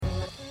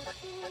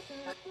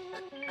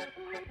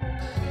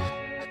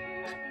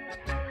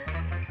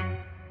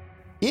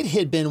It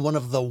had been one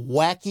of the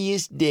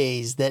wackiest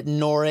days that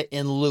Nora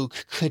and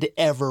Luke could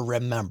ever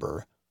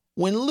remember.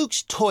 When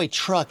Luke's toy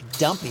truck,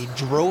 Dumpy,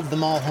 drove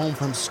them all home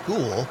from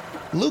school,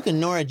 Luke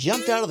and Nora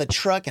jumped out of the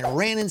truck and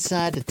ran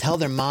inside to tell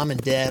their mom and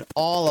dad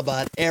all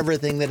about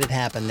everything that had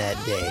happened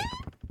that day.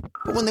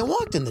 But when they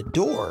walked in the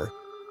door,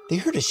 they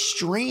heard a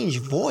strange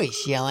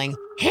voice yelling,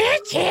 "Hey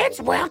kids,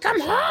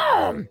 welcome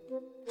home!"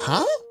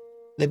 Huh?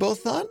 They both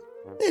thought.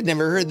 They'd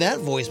never heard that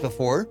voice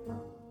before.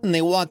 And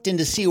they walked in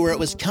to see where it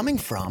was coming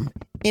from,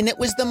 and it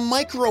was the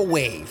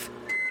microwave.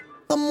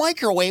 The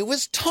microwave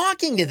was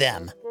talking to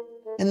them.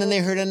 And then they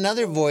heard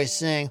another voice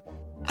saying,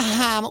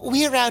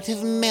 "We're out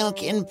of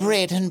milk and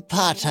bread and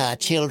butter,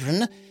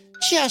 children,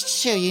 just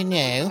so you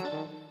know."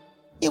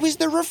 It was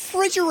the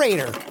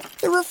refrigerator.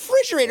 The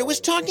refrigerator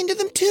was talking to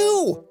them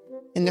too.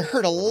 And they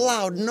heard a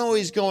loud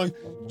noise going,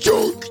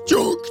 "Junk,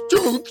 junk,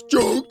 junk,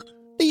 junk."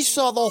 They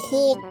saw the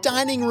whole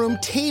dining room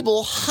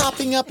table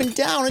hopping up and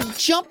down and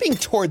jumping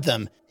toward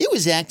them. It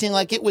was acting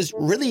like it was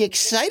really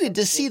excited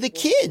to see the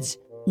kids.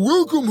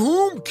 "Welcome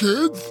home,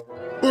 kids.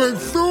 I'm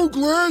so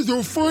glad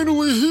you're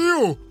finally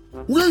here.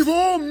 We've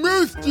all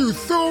missed you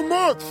so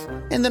much."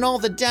 And then all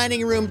the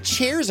dining room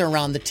chairs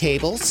around the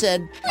table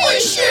said, "We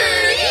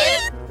sure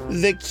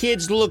did." The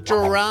kids looked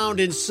around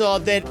and saw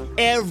that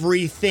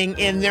everything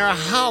in their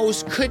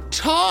house could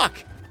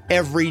talk.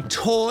 Every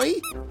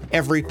toy,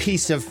 every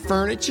piece of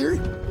furniture,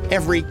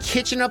 every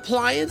kitchen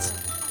appliance,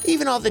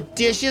 even all the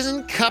dishes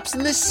and cups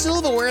and the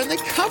silverware in the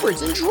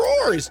cupboards and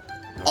drawers.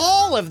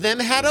 All of them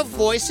had a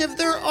voice of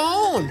their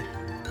own.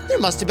 There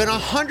must have been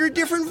 100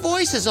 different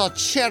voices all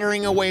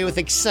chattering away with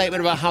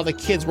excitement about how the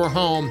kids were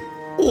home.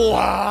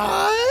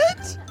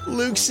 "What?"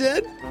 Luke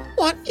said.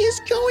 "What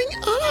is going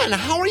on?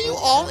 How are you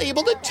all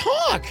able to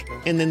talk?"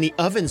 And then the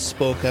oven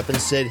spoke up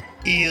and said,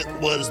 "It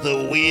was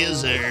the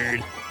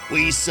wizard.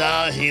 We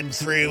saw him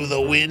through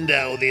the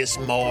window this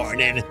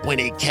morning when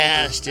he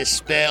cast a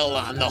spell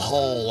on the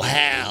whole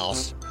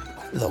house."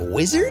 "The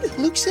wizard?"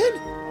 Luke said.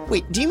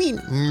 "Wait, do you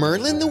mean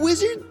Merlin the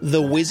wizard?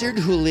 The wizard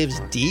who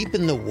lives deep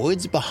in the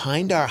woods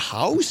behind our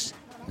house?"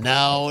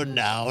 No,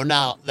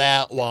 not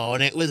that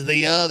one. It was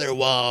the other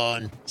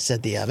one,"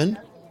 said the oven.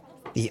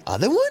 "The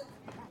other one?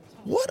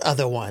 What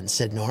other one?"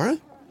 said Nora.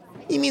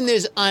 "You mean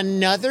there's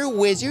another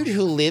wizard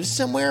who lives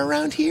somewhere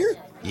around here?"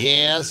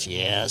 Yes,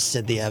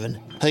 said the oven.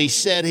 "He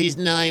said his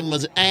name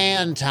was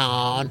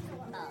Anton.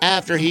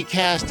 After he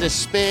cast a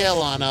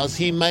spell on us,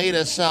 he made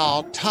us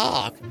all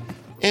talk.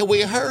 And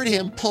we heard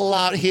him pull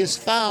out his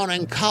phone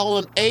and call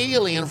an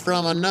alien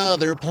from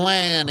another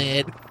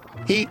planet.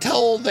 He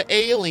told the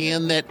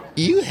alien that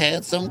you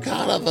had some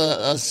kind of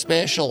a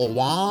special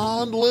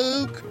wand,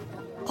 Luke."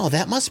 "Oh,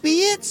 that must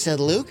be it," said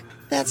Luke.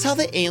 "That's how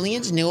the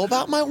aliens knew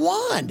about my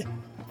wand.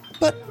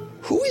 But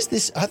who is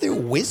this other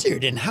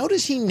wizard, and how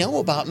does he know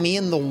about me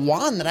and the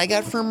wand that I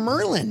got from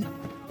Merlin?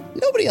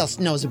 Nobody else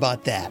knows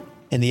about that."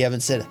 And the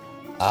oven said,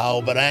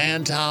 "Oh, but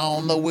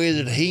Anton the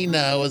wizard, he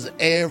knows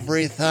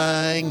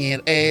everything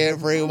and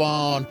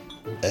everyone.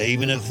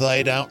 Even if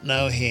they don't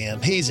know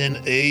him, he's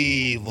an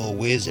evil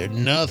wizard,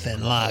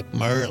 nothing like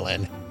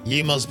Merlin.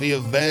 You must be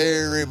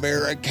very,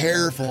 very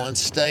careful and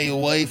stay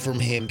away from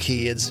him,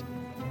 kids."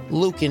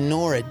 Luke and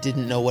Nora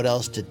didn't know what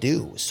else to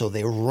do, so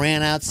they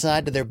ran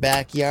outside to their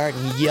backyard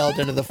and yelled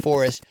into the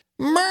forest,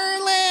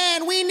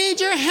 "Merlin, we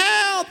need your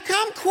help!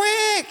 Come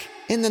quick!"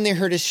 And then they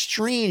heard a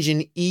strange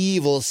and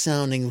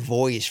evil-sounding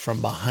voice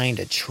from behind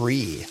a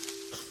tree.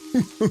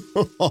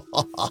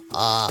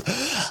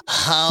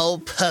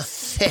 "How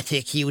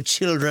pathetic you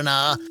children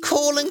are,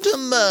 calling to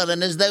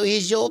Merlin as though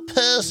he's your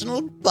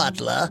personal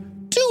butler.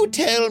 Do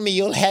tell me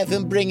you'll have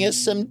him bring us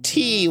some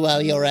tea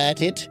while you're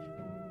at it."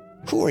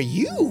 "Who are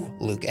you?"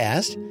 Luke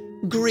asked.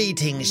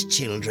 "Greetings,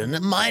 children.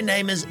 My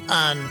name is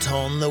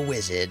Anton the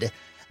Wizard.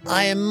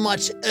 I am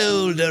much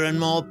older and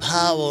more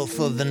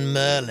powerful than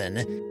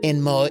Merlin,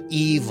 and more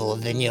evil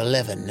than you'll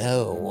ever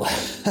know."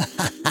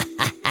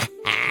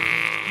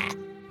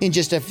 And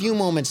just a few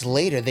moments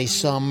later, they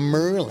saw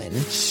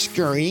Merlin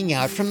scurrying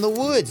out from the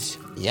woods.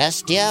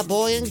 "Yes, dear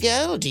boy and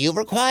girl, do you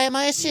require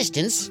my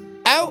assistance?"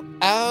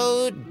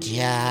 Oh,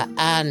 dear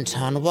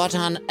Anton, what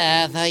on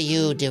earth are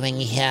you doing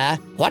here?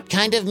 What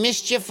kind of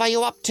mischief are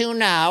you up to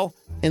now?"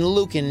 And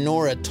Luke and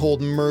Nora told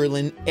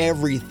Merlin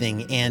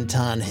everything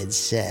Anton had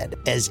said,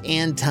 as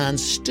Anton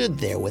stood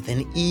there with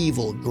an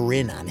evil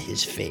grin on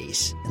his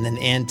face. And then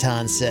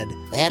Anton said,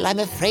 "Well, I'm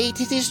afraid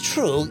it is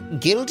true.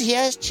 Guilty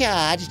as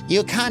charged.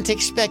 You can't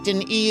expect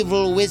an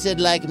evil wizard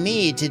like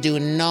me to do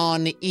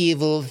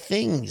non-evil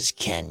things,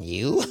 can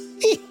you?"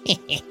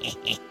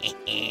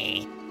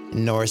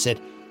 Nora said,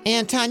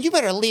 "Anton, you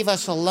better leave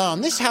us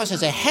alone. This house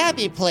is a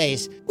happy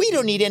place. We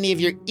don't need any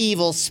of your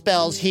evil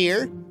spells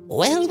here."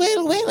 Well,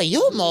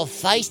 you're more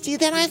feisty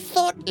than I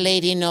thought,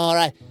 Lady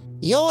Nora.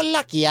 You're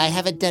lucky I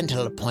have a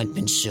dental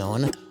appointment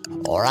soon,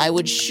 or I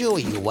would show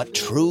you what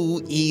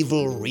true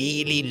evil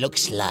really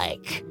looks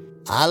like.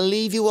 I'll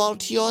leave you all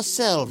to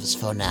yourselves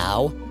for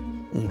now.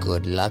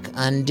 Good luck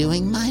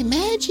undoing my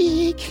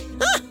magic."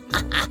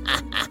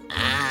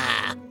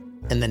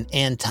 And then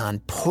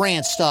Anton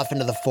pranced off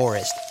into the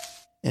forest.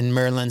 And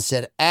Merlin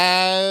said,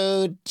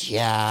 "Oh,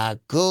 dear,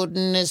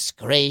 goodness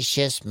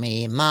gracious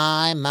me,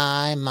 my,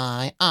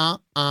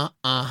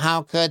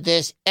 how could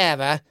this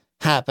ever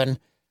happen?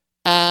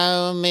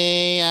 Oh,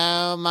 me,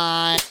 oh,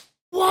 my."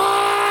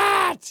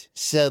 "What?"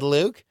 said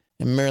Luke.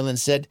 And Merlin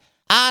said,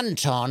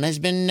 "Anton has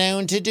been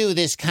known to do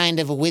this kind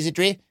of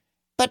wizardry.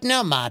 But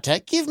no matter,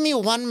 give me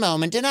one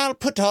moment and I'll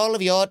put all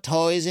of your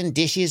toys and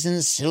dishes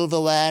and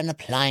silverware and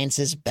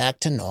appliances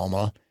back to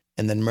normal."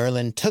 And then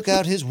Merlin took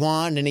out his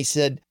wand and he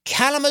said,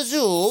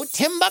 "Kalamazoo,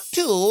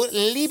 Timbuktu,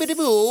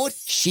 Leebity-boo,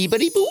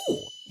 Sheebity-boo."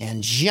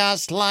 And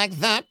just like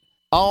that,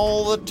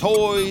 all the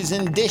toys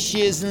and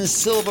dishes and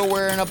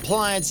silverware and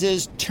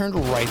appliances turned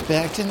right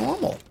back to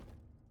normal.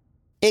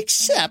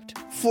 Except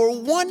for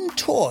one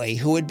toy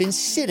who had been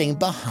sitting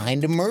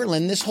behind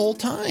Merlin this whole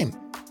time.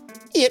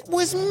 It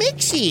was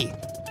Mixie.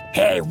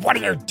 Hey, what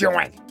are you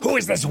doing? Who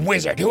is this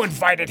wizard? Who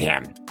invited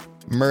him?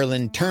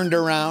 Merlin turned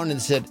around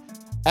and said,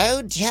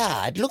 "Oh,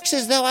 dear, it looks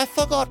as though I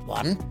forgot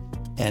one."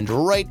 And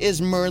right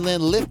as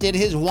Merlin lifted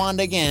his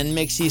wand again,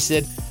 Mixie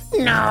said,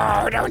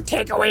 No, don't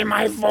take away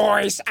my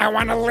voice. I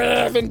want to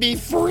live and be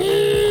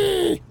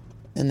free.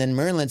 And then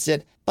Merlin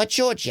said, "But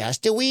you're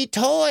just a wee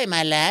toy,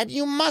 my lad.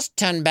 You must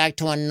turn back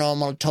to a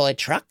normal toy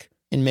truck."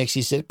 And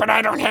Mixie said, But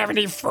I don't have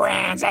any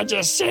friends. I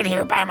just sit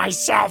here by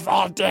myself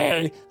all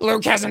day.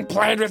 Luke hasn't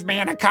played with me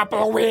in a couple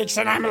of weeks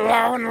and I'm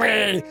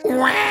lonely.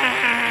 Wah!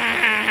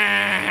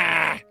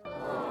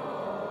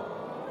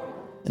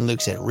 And Luke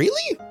said,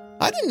 "Really?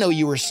 I didn't know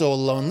you were so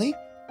lonely.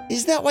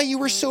 Is that why you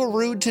were so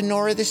rude to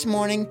Nora this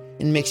morning?"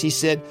 And Mixie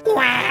said,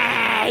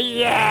 Wah!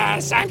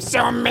 Yes, I'm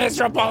so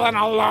miserable and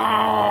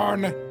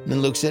alone. And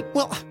then Luke said,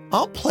 "Well,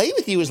 I'll play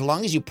with you as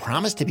long as you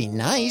promise to be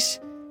nice."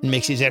 And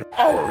Mixie said,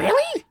 Oh,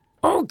 really?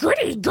 Oh,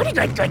 goody, good.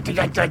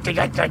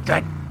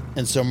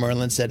 And so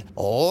Merlin said,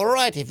 "All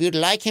right, if you'd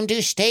like him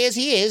to stay as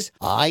he is,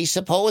 I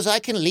suppose I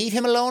can leave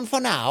him alone for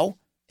now."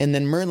 And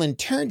then Merlin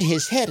turned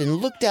his head and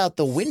looked out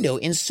the window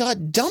and saw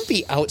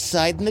Dumpy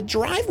outside in the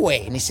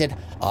driveway. And he said,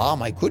 "Oh,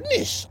 my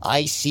goodness,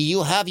 I see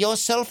you have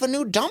yourself a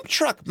new dump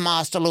truck,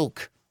 Master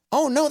Luke."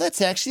 "Oh, no,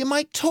 that's actually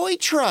my toy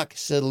truck,"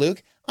 said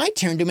Luke. "I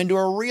turned him into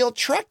a real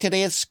truck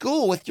today at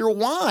school with your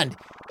wand,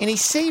 and he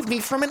saved me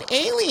from an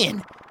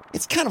alien.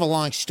 It's kind of a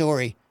long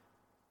story."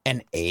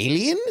 "An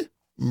alien?"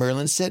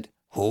 Merlin said.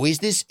 "Who is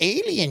this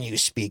alien you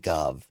speak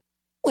of?"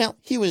 "Well,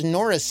 he was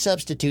Nora's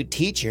substitute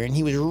teacher, and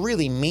he was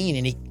really mean,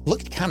 and he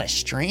looked kind of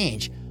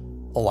strange."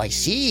 "Oh, I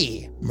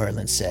see,"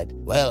 Merlin said.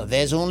 "Well,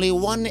 there's only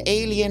one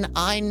alien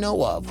I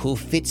know of who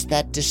fits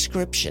that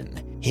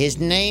description. His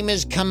name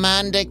is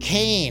Commander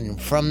Kane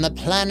from the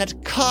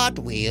planet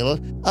Cartwheel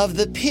of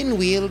the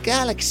Pinwheel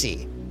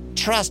Galaxy.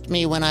 Trust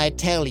me when I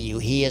tell you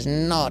he is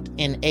not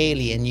an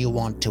alien you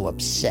want to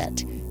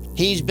upset.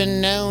 He's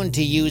been known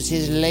to use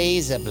his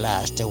laser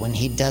blaster when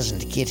he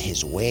doesn't get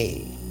his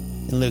way."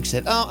 And Luke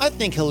said, "Oh, I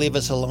think he'll leave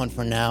us alone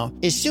for now.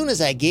 As soon as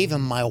I gave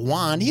him my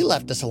wand, he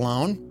left us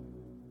alone."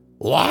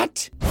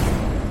 "What?"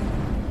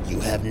 "You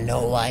have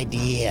no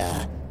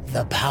idea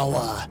the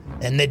power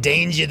and the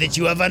danger that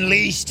you have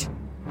unleashed."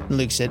 And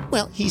Luke said,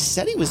 "Well, he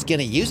said he was going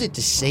to use it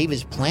to save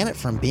his planet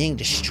from being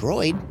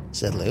destroyed,"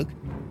 said Luke.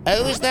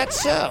 "Oh, is that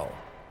so?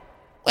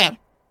 Well,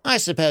 I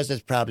suppose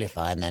that's probably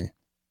fine then."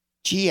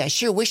 "Gee, I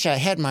sure wish I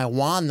had my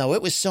wand, though.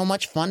 It was so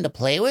much fun to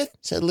play with,"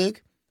 said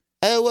Luke.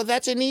 "Oh, well,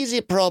 that's an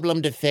easy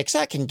problem to fix.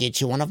 I can get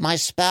you one of my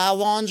spare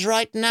wands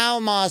right now,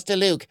 Master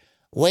Luke.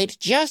 Wait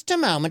just a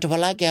moment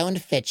while I go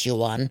and fetch you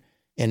one."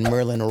 And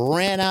Merlin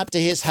ran out to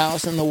his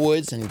house in the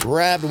woods and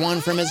grabbed one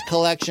from his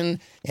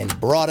collection and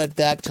brought it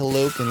back to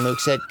Luke. And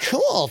Luke said,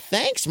 "Cool,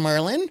 thanks,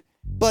 Merlin."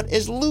 But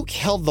as Luke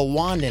held the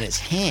wand in his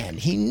hand,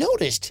 he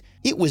noticed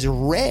it was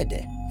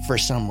red for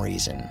some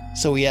reason.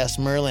 So he asked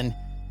Merlin,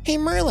 "Hey,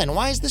 Merlin,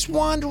 why is this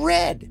wand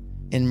red?"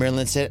 And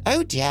Merlin said,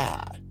 "Oh,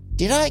 dear.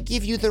 Did I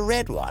give you the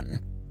red one?"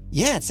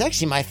 "Yeah, it's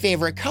actually my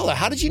favorite color.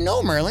 How did you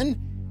know, Merlin?"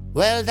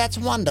 "Well, that's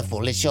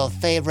wonderful. It's your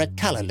favorite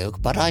color,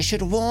 Luke, but I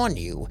should warn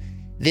you.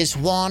 This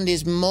wand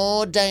is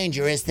more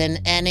dangerous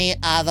than any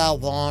other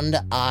wand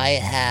I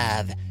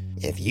have.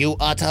 If you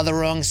utter the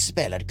wrong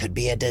spell, it could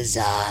be a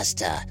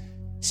disaster.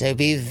 So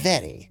be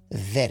very,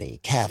 very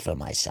careful,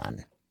 my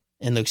son."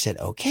 And Luke said,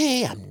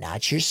 "Okay, I'm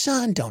not your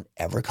son. Don't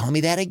ever call me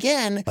that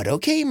again. But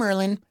okay,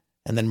 Merlin."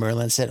 And then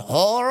Merlin said,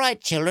 "All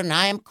right, children,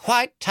 I am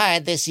quite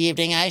tired this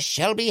evening. I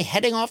shall be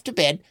heading off to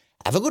bed.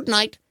 Have a good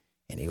night."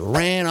 And he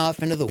ran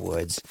off into the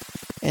woods.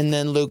 And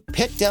then Luke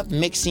picked up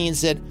Mixie and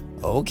said,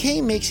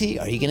 "Okay, Mixie,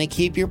 are you going to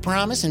keep your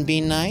promise and be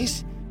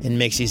nice?" And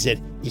Mixie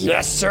said,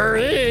 Yes,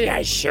 sirree,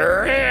 I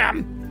sure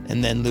am.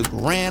 And then Luke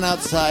ran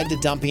outside to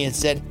Dumpy and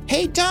said,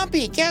 "Hey,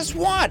 Dumpy, guess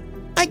what?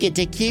 I get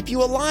to keep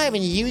you alive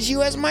and use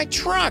you as my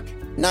truck.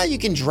 Now you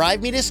can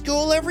drive me to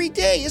school every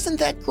day. Isn't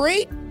that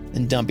great?"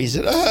 And Dumpy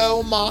said,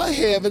 "Oh, my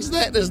heavens,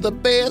 that is the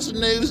best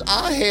news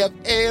I have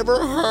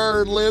ever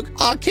heard, Luke.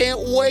 I can't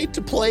wait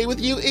to play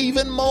with you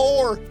even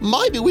more.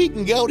 Maybe we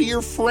can go to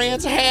your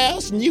friend's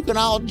house and you can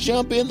all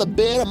jump in the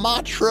bed of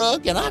my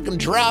truck and I can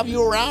drive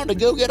you around to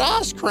go get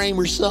ice cream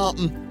or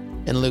something."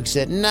 And Luke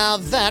said, "Now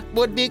that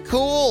would be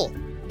cool."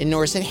 And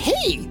Nora said,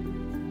 "Hey,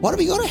 why don't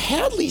we go to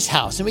Hadley's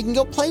house and we can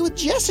go play with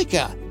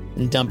Jessica?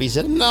 And Dumpy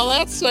said, No,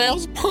 that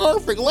sounds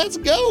perfect. Let's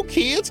go,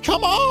 kids.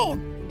 Come on.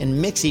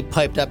 And Mixie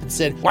piped up and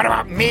said, What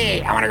about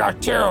me? I want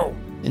to go too.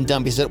 And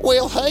Dumpy said,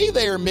 Well, hey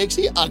there,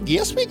 Mixie. I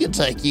guess we could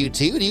take you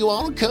too. Do you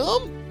want to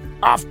come?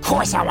 Of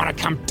course I want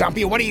to come,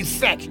 Dumpy. What do you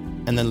think?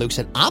 And then Luke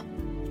said,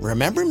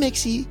 remember,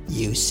 Mixie,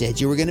 you said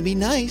you were going to be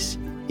nice.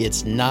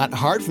 It's not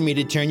hard for me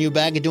to turn you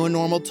back into a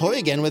normal toy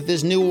again with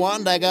this new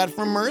wand I got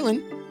from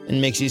Merlin.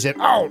 And Mixie said,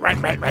 Oh, right.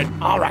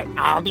 All right,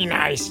 I'll be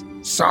nice.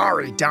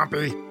 Sorry,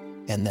 Dumpy.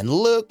 And then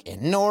Luke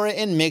and Nora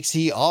and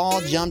Mixie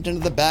all jumped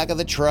into the back of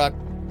the truck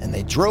and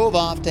they drove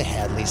off to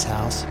Hadley's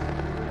house.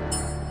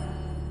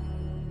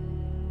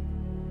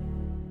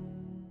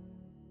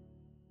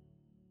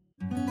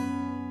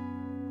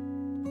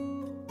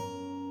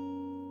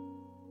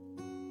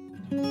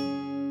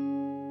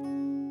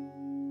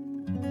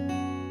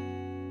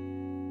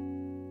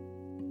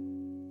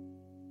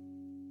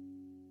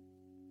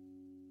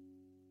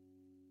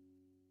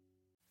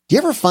 Do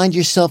you ever find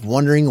yourself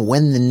wondering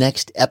when the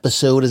next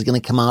episode is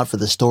going to come out for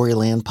the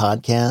Storyland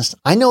podcast?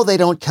 I know they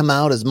don't come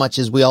out as much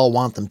as we all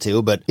want them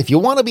to, but if you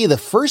want to be the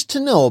first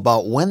to know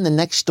about when the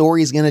next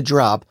story is going to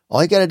drop,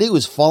 all you got to do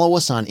is follow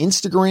us on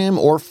Instagram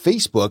or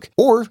Facebook,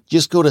 or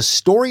just go to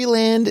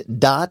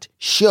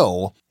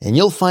storyland.show and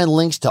you'll find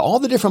links to all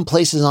the different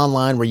places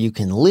online where you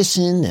can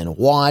listen and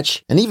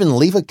watch and even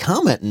leave a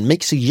comment and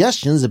make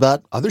suggestions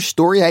about other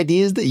story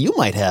ideas that you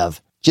might have.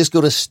 Just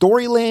go to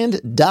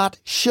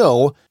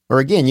storyland.show. Or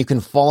again, you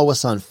can follow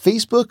us on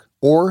Facebook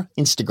or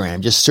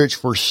Instagram. Just search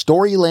for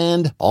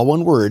Storyland, all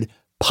one word,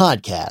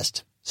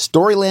 podcast.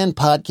 Storyland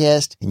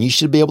Podcast, and you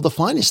should be able to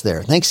find us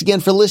there. Thanks again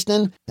for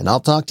listening, and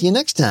I'll talk to you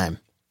next time.